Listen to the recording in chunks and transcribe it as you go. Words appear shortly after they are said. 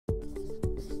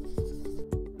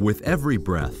With every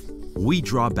breath, we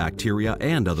draw bacteria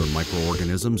and other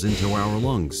microorganisms into our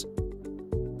lungs.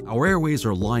 Our airways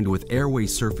are lined with airway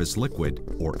surface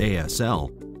liquid, or ASL,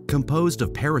 composed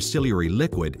of periciliary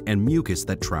liquid and mucus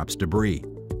that traps debris.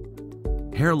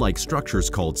 Hair-like structures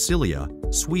called cilia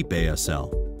sweep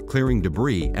ASL, clearing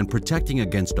debris and protecting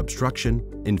against obstruction,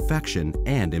 infection,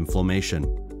 and inflammation.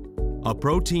 A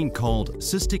protein called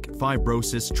Cystic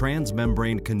Fibrosis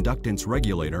transmembrane conductance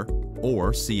regulator,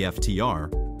 or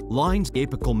CFTR, lines the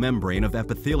apical membrane of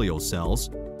epithelial cells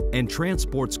and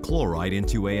transports chloride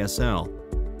into ASL.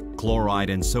 Chloride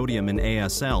and sodium in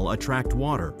ASL attract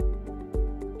water.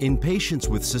 In patients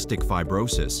with cystic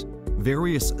fibrosis,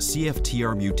 various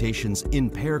CFTR mutations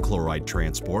impair chloride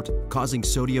transport, causing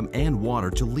sodium and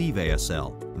water to leave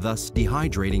ASL, thus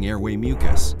dehydrating airway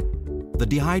mucus. The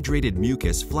dehydrated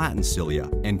mucus flattens cilia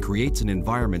and creates an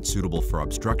environment suitable for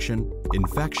obstruction,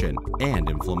 infection, and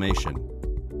inflammation.